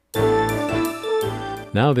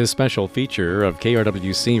Now this special feature of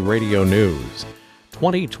KRWC Radio News,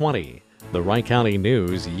 2020, the Wright County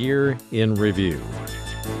News Year in Review.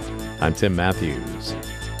 I'm Tim Matthews.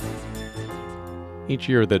 Each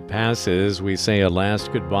year that passes, we say a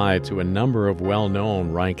last goodbye to a number of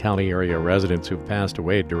well-known Wright County area residents who've passed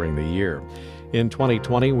away during the year. In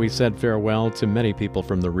 2020, we said farewell to many people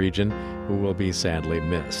from the region who will be sadly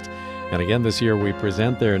missed. And again this year, we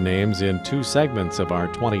present their names in two segments of our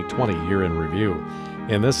 2020 Year in Review.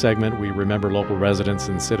 In this segment, we remember local residents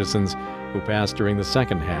and citizens who passed during the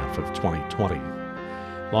second half of 2020.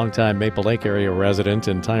 Longtime Maple Lake area resident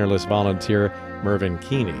and tireless volunteer Mervyn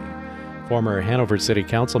Keeney. Former Hanover City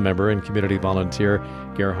Council member and community volunteer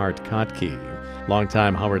Gerhard Kotke.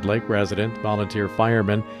 Longtime Howard Lake resident, volunteer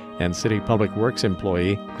fireman, and city public works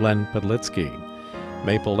employee Glenn Podlitsky.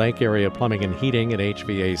 Maple Lake area plumbing and heating and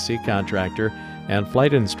HVAC contractor and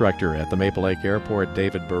flight instructor at the Maple Lake Airport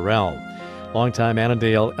David Burrell. Longtime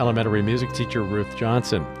Annandale elementary music teacher Ruth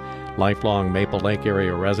Johnson. Lifelong Maple Lake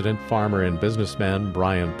area resident, farmer, and businessman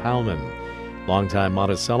Brian Powman. Longtime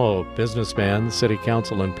Monticello businessman, city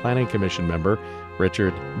council and planning commission member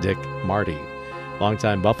Richard Dick Marty.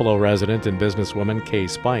 Longtime Buffalo resident and businesswoman Kay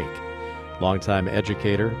Spike. Longtime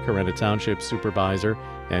educator, Corunna Township supervisor,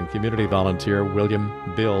 and community volunteer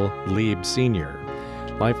William Bill Lieb Sr.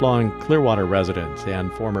 Lifelong Clearwater resident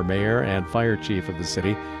and former mayor and fire chief of the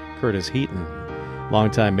city, Curtis Heaton.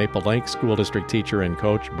 Longtime Maple Lake School District teacher and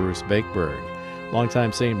coach Bruce Bakeberg.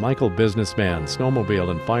 Longtime St. Michael businessman,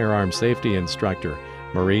 snowmobile and firearm safety instructor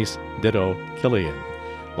Maurice Ditto Killian.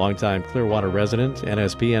 Longtime Clearwater resident,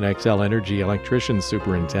 NSP and XL Energy electrician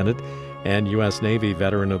superintendent, and U.S. Navy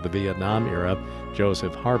veteran of the Vietnam era,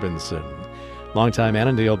 Joseph Harbinson. Longtime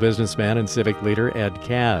Annandale businessman and civic leader Ed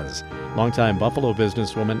Kaz. Longtime Buffalo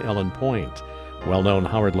businesswoman Ellen Point. Well-known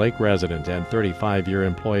Howard Lake resident and 35-year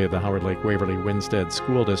employee of the Howard Lake Waverly Winstead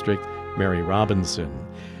School District, Mary Robinson.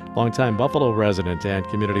 Longtime Buffalo resident and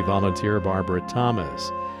community volunteer Barbara Thomas.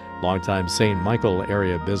 Longtime St. Michael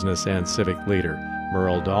area business and civic leader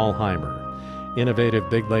Merle Dahlheimer. Innovative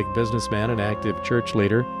Big Lake businessman and active church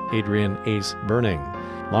leader Adrian Ace Burning.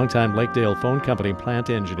 Longtime Lakedale Phone Company plant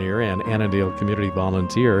engineer and Annandale community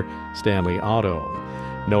volunteer Stanley Otto.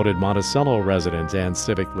 Noted Monticello resident and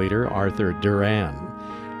civic leader Arthur Duran.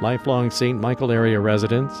 Lifelong St. Michael area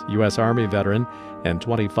resident, U.S. Army veteran, and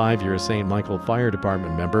 25-year St. Michael Fire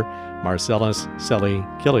Department member Marcellus Selly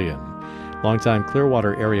Killian. Longtime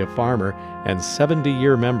Clearwater area farmer and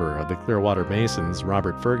 70-year member of the Clearwater Masons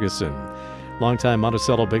Robert Ferguson. Longtime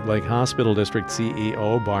Monticello Big Lake Hospital District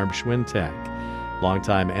CEO Barb Schwintek.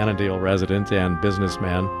 Longtime Annandale resident and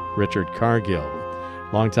businessman Richard Cargill.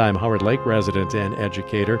 Longtime Howard Lake resident and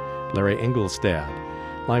educator Larry Engelstad.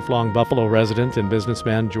 Lifelong Buffalo resident and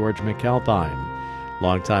businessman George McAlpine.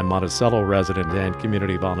 Longtime Monticello resident and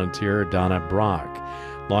community volunteer Donna Brock.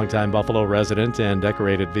 Longtime Buffalo resident and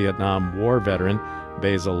decorated Vietnam War veteran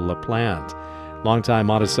Basil LaPlante. Longtime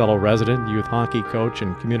Monticello resident, youth hockey coach,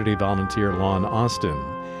 and community volunteer Lon Austin.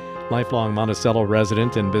 Lifelong Monticello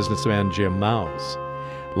resident and businessman Jim Mouse.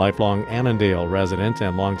 Lifelong Annandale resident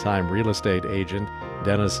and longtime real estate agent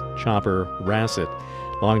Dennis Chopper Rassett.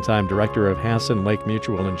 Longtime director of Hassan Lake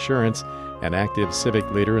Mutual Insurance and active civic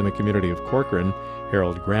leader in the community of Corcoran,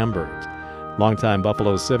 Harold Grambert. Longtime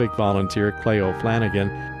Buffalo civic volunteer Clay O'Flanagan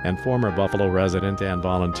and former Buffalo resident and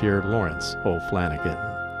volunteer Lawrence O'Flanagan.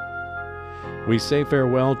 We say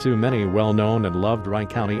farewell to many well-known and loved Wright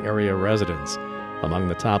County area residents among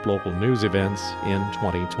the top local news events in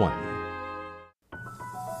 2020.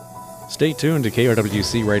 Stay tuned to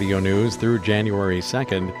KRWC Radio News through January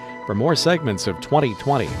 2nd for more segments of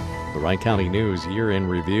 2020, the Wright County News Year in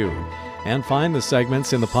Review. And find the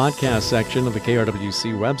segments in the podcast section of the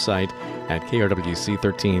KRWC website at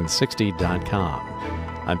krwc1360.com.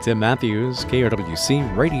 I'm Tim Matthews,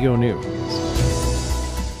 KRWC Radio News.